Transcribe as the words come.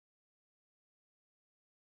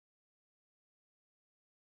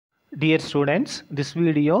Dear students, this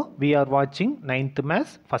video we are watching 9th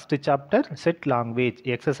Maths, first chapter, set language,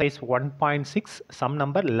 exercise 1.6, sum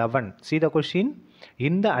number 11. See the question.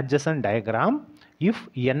 In the adjacent diagram, if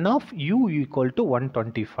n of u equal to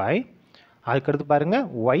 125, அதுக்கடுத்து பாருங்க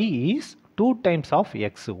y is 2 times of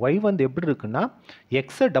x. y வந்து எப்படி இருக்குன்னா x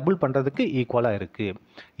double பண்ணுறதுக்கு ஈக்குவலாக இருக்குது.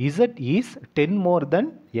 z is 10 more than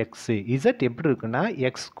x. z எப்படி இருக்குன்னா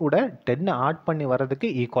x கூட 10 ஆட் பண்ணி வர்றதுக்கு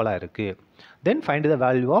ஈக்குவலாக இருக்குது. Then find the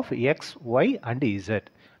value of x, y and z.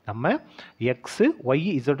 நம்ம x, y,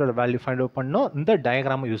 z ஓட வேல்யூ ஃபைண்ட் அவுட் பண்ணோம் இந்த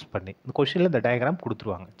டயக்ராமை யூஸ் பண்ணி. இந்த கொஸ்டினில் இந்த டயக்ராம்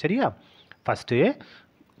கொடுத்துருவாங்க. சரியா? ஃபஸ்ட்டு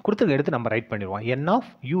கொடுத்துருக்க எடுத்து நம்ம ரைட் பண்ணிடுவோம். n of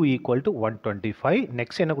u equal to 125.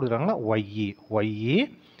 Next என்ன கொடுத்துருக்காங்கன்னா y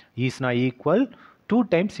is not equal 2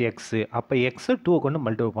 times x. அப்போ x 2 கொண்டு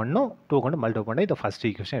மல்டிபிள் பண்ணோம். 2 கொண்டு மல்டிபிள் பண்ண இந்த ஃபஸ்ட்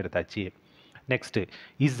ஈக்குவேஷன் எடுத்தாச்சு. Next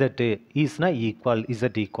z is not equal, z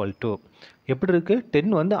equal to எப்படி இருக்குது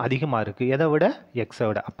 10 வந்து அதிகமாக இருக்குது எதை விட எக்ஸை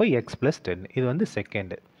விட. அப்போ x + 10 இது வந்து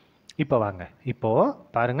செகண்டு. இப்போ வாங்க இப்போது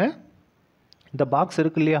பாருங்கள் இந்த பாக்ஸ்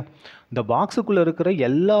இருக்கு இல்லையா, இந்த பாக்ஸுக்குள்ளே இருக்கிற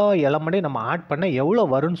எல்லா எலமெண்ட்டையும் நம்ம ஆட் பண்ண எவ்வளோ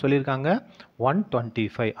வரும்னு சொல்லியிருக்காங்க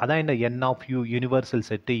 125. அதான் இந்த n of u universal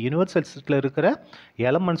set. Universal settle இருக்கிற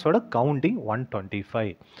எலமெண்ட்ஸோட கவுண்டிங்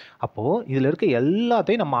 125. அப்போது இதில் இருக்க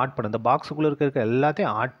எல்லாத்தையும் நம்ம ஆட் பண்ணோம். இந்த பாக்ஸுக்குள்ளே இருக்க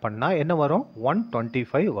எல்லாத்தையும் ஆட் பண்ணால் என்ன வரும்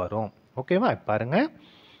 125 வரும். ஓகேவா? பாருங்கள்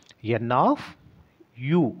n of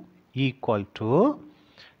u equal to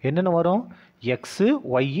என்னென்ன வரும் x,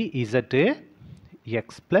 y, z, x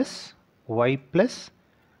plus y plus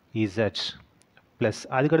z plus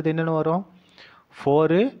அதுக்கடுத்து என்னென்ன வரும்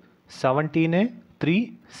 4, 17, 3,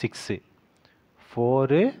 6.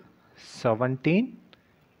 4, 17,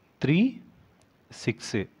 3,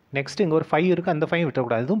 6. நெக்ஸ்ட் இங்கே ஒரு 5 இருக்குது, அந்த 5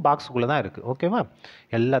 விட்டக்கூடாது, இதுவும் பாக்ஸுக்குள்ளே தான் இருக்குது. ஓகேவா?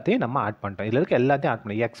 எல்லாத்தையும் நம்ம ஆட் பண்ணிட்டோம். இதில் இருக்க எல்லாத்தையும் ஆட்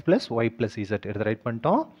பண்ணோம். x plus y plus z எடுத்து ரைட்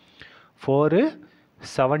பண்ணிட்டோம். 4,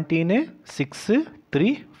 17, 6,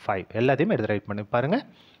 3, 5 எல்லாத்தையுமே எடுத்து ரைட் பண்ணி பாருங்கள்.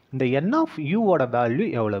 இந்த n of u ஓட வேல்யூ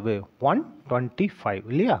எவ்வளவு 125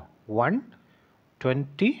 இல்லையா?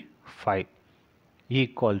 125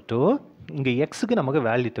 ஈக்குவல் டு இங்கே எக்ஸுக்கு நமக்கு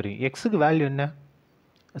வேல்யூ தெரியும். எக்ஸுக்கு வேல்யூ என்ன?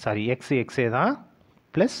 சாரி எக்ஸே தான்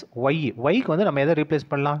ப்ளஸ் ஒய்க்கு வந்து நம்ம எதை ரீப்ளேஸ்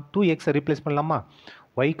பண்ணலாம் 2xை ரீப்ளேஸ் பண்ணலாமா?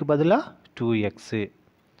 ஒய்க்கு பதிலாக 2x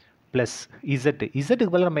ப்ளஸ்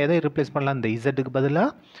இசட்டுக்கு பதிலாக நம்ம எதை ரீப்ளேஸ் பண்ணலாம்? இந்த இசட்டுக்கு பதிலாக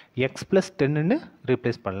x + 10ன்னு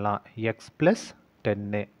ரீப்ளேஸ் பண்ணலாம். x +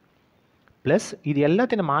 10 ப்ளஸ் இது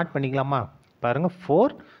எல்லாத்தையும் நம்ம ஆட் பண்ணிக்கலாமா? பாருங்கள் 4,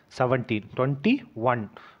 17,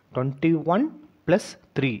 21 ப்ளஸ்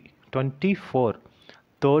 3, 24,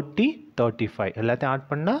 30, 35 எல்லாத்தையும் ஆட்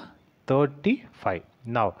பண்ணால் 35.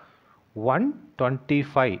 Now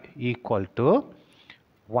 125 equal to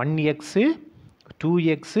 1x,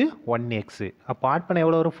 2x, 1x. அப்போ ஆட் பண்ண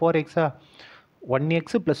எவ்வளோ வரும் 4xா? 1x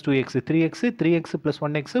 + 2x, 3x, 3x +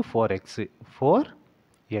 1x, 4x,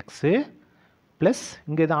 4x plus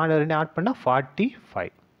இங்கே இது ஆட் பண்ணால்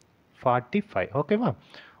 45. ஓகேவா?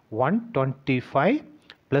 125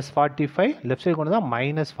 ப்ளஸ் 45 லெஃப்ட் சைடு கொண்டு தான்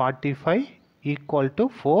 -45 ஈக்குவல் டு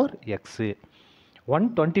 4x.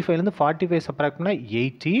 125லேருந்து 45 சப்ராக்ட் பண்ணால்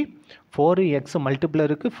 80. 4x மல்டிபிள்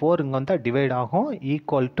இருக்குது, 4 இங்கே வந்தால் டிவைட் ஆகும்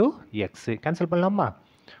ஈக்குவல் டு x. கேன்சல் பண்ணலாமா?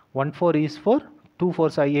 1 4 is 4, 2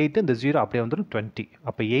 4s are 8, இந்த 0 அப்படியே வந்துடும் 20.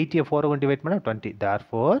 அப்போ 80 4 டிவைட் பண்ணால் 20.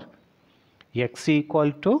 therefore x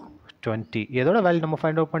equal to 20. எதோட வேல்யூ நம்ம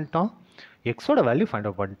ஃபைண்ட் அவுட் பண்ணிட்டோம்? எக்ஸோட வேல்யூ ஃபைண்ட்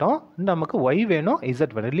அவுட் பண்ணிட்டோம். நமக்கு ஒய் வேணும்,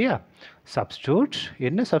 இசட் வேணும் இல்லையா? சப்ஸ்டியூட்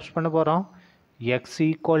என்ன சப்ஸ்ட் பண்ண போகிறோம்? X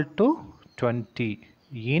equal to 20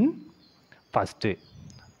 in first.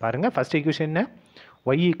 பாருங்கள் ஃபஸ்ட் ஈக்குவேஷன் என்ன?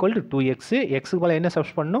 Y equal to 2x. எக்ஸுக்கு போல் என்ன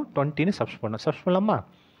சப்ஸ்ட் பண்ணணும்? 20ன்னு சப்ஸ்ட் பண்ணணும். சப்ஸ்ட் பண்ணலாமா?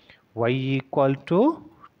 Y equal to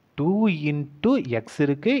 2 into X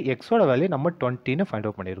இருக்குது, எக்ஸோட வேல்யூ நம்ம 20ன்னு ஃபைண்ட்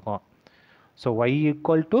அவுட் பண்ணியிருக்கோம். So Y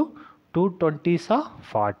equal to 2 20s are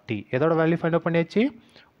 40. எதோட வேல்யூ ஃபைண்ட் அவுட் பண்ணியாச்சு?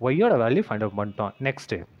 ஒய்யோட வேல்யூ ஃபைண்ட் அவுட் பண்ணிட்டோம்.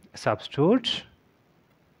 Next substitute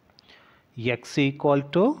X equal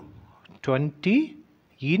to 20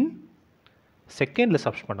 இன் செகண்டில்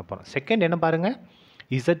சப்ஸ்ட் பண்ண போகிறோம். செகண்ட் என்ன பாருங்கள்?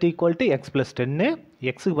 Z equal to x + 10.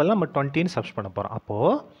 எக்ஸுக்கு பதிலாக நம்ம 20ன்னு சப்ஸ்ட் பண்ண போகிறோம்.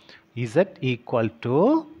 அப்போது இசட் ஈக்குவல் டு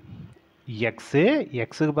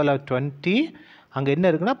எக்ஸுக்கு பதிலாக 20, அங்கே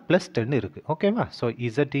என்ன இருக்குன்னா +10 இருக்குது. ஓகேவா? So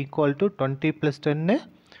Z equal to 20 + 10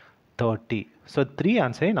 30. So 3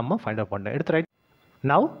 ஆன்சரையும் நம்ம ஃபைண்ட் அவுட் பண்ணோம். எடுத்து ரைட்.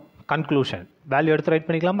 நவ் கன்க்ளூஷன் வேல்யூ எடுத்து ரைட்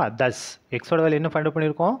பண்ணிக்கலாமா? தஸ் எக்ஸோட வேல்யூ என்ன ஃபைண்ட் அவுட்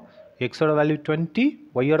பண்ணியிருக்கோம்? எக்ஸோட வேல்யூ 20,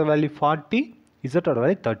 ஒய்யோட வேல்யூ 40, இசட்டோட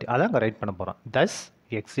வேல்யூ 30. அதான் அங்கே ரைட் பண்ண போகிறோம். தஸ்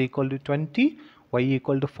X equal to 20, Y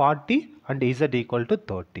equal to 40 and Z equal to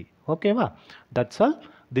 30. ஓகேவா? That's all.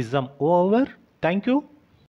 This some over. Thank you.